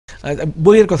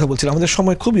বইয়ের কথা বলছিলাম, আমাদের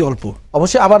সময় খুবই অল্প।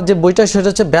 অবশ্যই আমার যে বইটা সেটা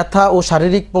হচ্ছে ব্যথা ও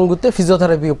শারীরিক পঙ্গুতে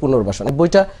ফিজিওথেরাপি ও পুনর্বাসন।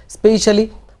 বইটা স্পেশালি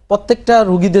প্রত্যেকটা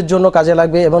রোগীদের জন্য কাজে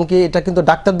লাগবে, এবং কি এটা কিন্তু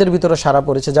ডাক্তারদের ভিতরে সারা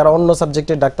পড়েছে, যারা অন্য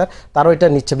সাবজেক্টের ডাক্তার তারাও এটা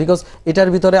নিচ্ছে, বিকজ এটার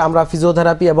ভিতরে আমরা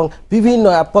ফিজিওথেরাপি এবং বিভিন্ন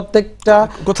প্রত্যেকটা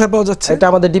কোথায় পাওয়া যাচ্ছে, এটা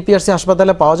আমাদের ডিপিআরসি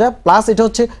হাসপাতালে পাওয়া যায়। প্লাস এটা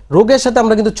হচ্ছে রোগের সাথে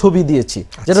আমরা কিন্তু ছবি দিয়েছি,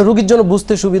 যেটা রোগীর জন্য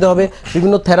বুঝতে সুবিধা হবে।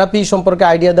 বিভিন্ন থেরাপি সম্পর্কে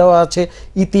আইডিয়া দেওয়া আছে,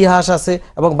 ইতিহাস আছে,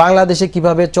 এবং বাংলাদেশে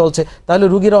কিভাবে চলছে, তাহলে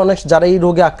রোগীরা অনেক, যারা এই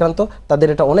রোগে আক্রান্ত তাদের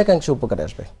এটা অনেকাংশে উপকারে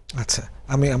আসবে। আচ্ছা,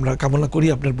 আমরা কামনা করি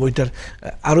আপনার বইটার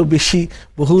আরও বেশি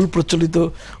বহুল প্রচলিত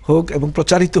হোক এবং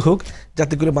প্রচারিত হোক,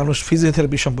 যাতে করে মানুষ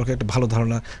ফিজিওথেরাপি সম্পর্কে একটা ভালো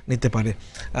ধারণা নিতে পারে।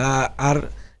 আর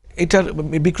এটার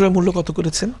বিক্রয় মূল্য কত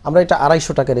করেছেন? আমরা এটা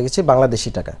 250 টাকা রেখেছি, বাংলাদেশি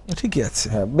টাকা। ঠিকই আছে,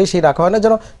 হ্যাঁ, বেশি রাখা হয় না,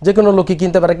 যেন যে কোনো লোকই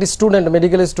কিনতে পারে। একটি স্টুডেন্ট,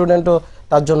 মেডিকেল স্টুডেন্টও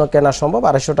তার জন্য কেনা সম্ভব।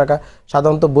 250 টাকা।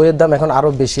 সাধারণত বইয়ের দাম এখন আরো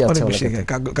বেশি আছে,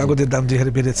 কাগজের দাম যে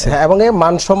হারে বেড়েছে। হ্যাঁ, এবং এই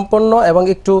মানসম্পন্ন এবং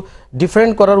একটু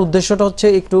ডিফারেন্ট করার উদ্দেশ্যটা হচ্ছে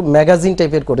একটু ম্যাগাজিন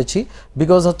টাইপের করেছি,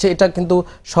 বিকজ হচ্ছে এটা কিন্তু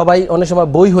সবাই অনেক সময়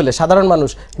বই হলে সাধারণ মানুষ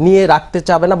নিয়ে রাখতে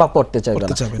চাবে না বা পড়তে চাইবে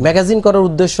না। ম্যাগাজিন করার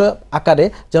উদ্দেশ্য আকারে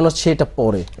যেন সেটা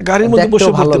পড়ে, গাড়ির মধ্যে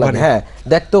বসে ভালো লাগে। হ্যাঁ,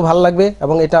 দেখতেও ভালো লাগবে,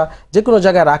 এবং এটা যে কোনো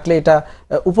জায়গায় রাখলে এটা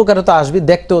উপকারিতা আসবে,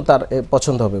 দেখতেও তার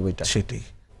পছন্দ হবে বইটা। সেটাই।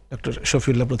 ডক্টর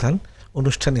শফিউল্লাহ প্রধান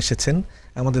অনুষ্ঠানে এসেছেন,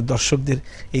 আমাদের দর্শকদের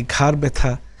এই ঘাড়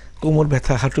ব্যথা, কোমর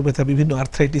ব্যথা, হাঁটু ব্যথা, বিভিন্ন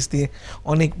আর্থ্রাইটিস নিয়ে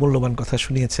অনেক মূল্যবান কথা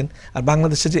শুনিয়েছেন। আর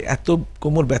বাংলাদেশে যে এত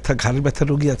কোমর ব্যথা, ঘাড়ের ব্যথা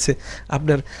রোগী আছে,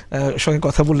 আপনার সঙ্গে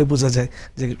কথা বললে বোঝা যায়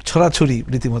যে ছড়াছড়ি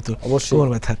রীতিমতো কোমর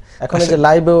ব্যথার। এখন যে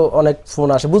লাইভেও অনেক ফোন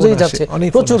আসে, বুঝেই যাচ্ছে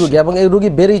প্রচুর রোগী, এবং এই রোগী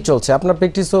বেড়েই চলছে। আপনার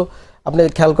প্র্যাকটিসও আপনি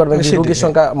খেয়াল করবেন যে রোগীর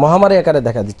সংখ্যা মহামারী আকারে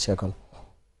দেখা দিচ্ছে এখন।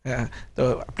 হ্যাঁ, তো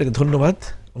আপনাকে ধন্যবাদ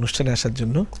অনুষ্ঠানে আসার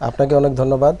জন্য। আপনাকে অনেক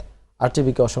ধন্যবাদ,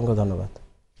 আরটিভিকে অসংখ্য ধন্যবাদ।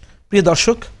 প্রিয়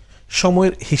দর্শক,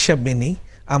 সময়ের হিসাব মেনেই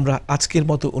আমরা আজকের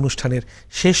মতো অনুষ্ঠানের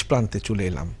শেষ প্রান্তে চলে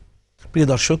এলাম। প্রিয়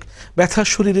দর্শক, ব্যথা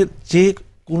শরীরের যে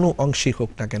কোনো অংশেই হোক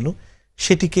না কেন,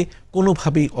 সেটিকে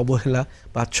কোনোভাবেই অবহেলা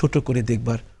বা ছোট করে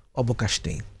দেখবার অবকাশ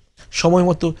নেই। সময়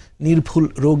মতো নির্ভুল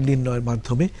রোগ নির্ণয়ের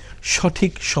মাধ্যমে,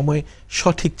 সঠিক সময়ে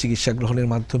সঠিক চিকিৎসা গ্রহণের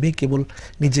মাধ্যমে কেবল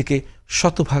নিজেকে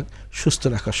শতভাগ সুস্থ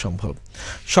রাখা সম্ভব।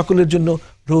 সকলের জন্য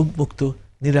রোগমুক্ত,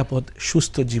 নিরাপদ,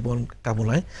 সুস্থ জীবন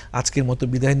কামনায় আজকের মতো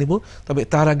বিদায় নেব। তবে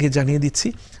তার আগে জানিয়ে দিচ্ছি,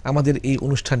 আমাদের এই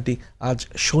অনুষ্ঠানটি আজ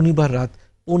শনিবার রাত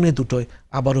 1:45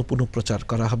 আবারও পুনঃপ্রচার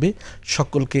করা হবে।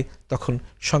 সকলকে তখন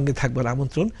সঙ্গে থাকবার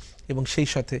আমন্ত্রণ, এবং সেই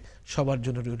সাথে সবার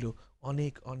জন্য রইল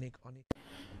অনেক অনেক অনেক।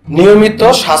 নিয়মিত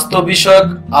স্বাস্থ্য বিষয়ক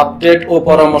আপডেট ও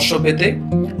পরামর্শ পেতে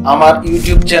আমার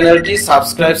ইউটিউব চ্যানেলটি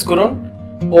সাবস্ক্রাইব করুন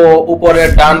ও উপরের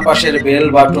ডান পাশের বেল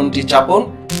বাটনটি চাপুন,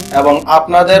 এবং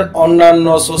আপনাদের অন্যান্য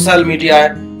সোশ্যাল মিডিয়ায়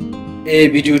এই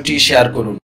ভিডিওটি শেয়ার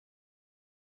করুন।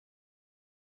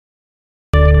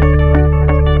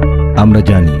 আমরা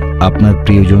জানি আপনার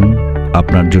প্রিয়জন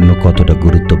আপনার জন্য কতটা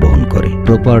গুরুত্ব বহন করে।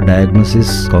 প্রপার ডায়াগনোসিস,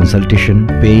 কনসালটেশন,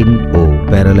 পেইন ও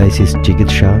প্যারালাইসিস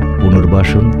চিকিৎসা,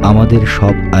 পুনর্বাসন, আমাদের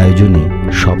সব আয়োজনে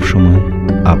সবসময়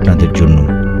আপনাদের জন্য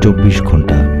 24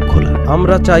 ঘন্টা খোলা।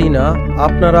 আমরা চাই না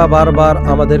আপনারা বারবার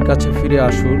আমাদের কাছে ফিরে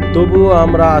আসুন, তবুও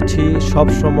আমরা আছি সব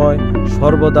সময়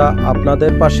সর্বদা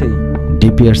আপনাদের পাশেই।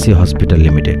 ডিপিআরসি হসপিটাল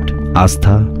লিমিটেড,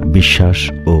 আস্থা, বিশ্বাস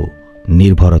ও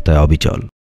নির্ভরতায় অবিচল।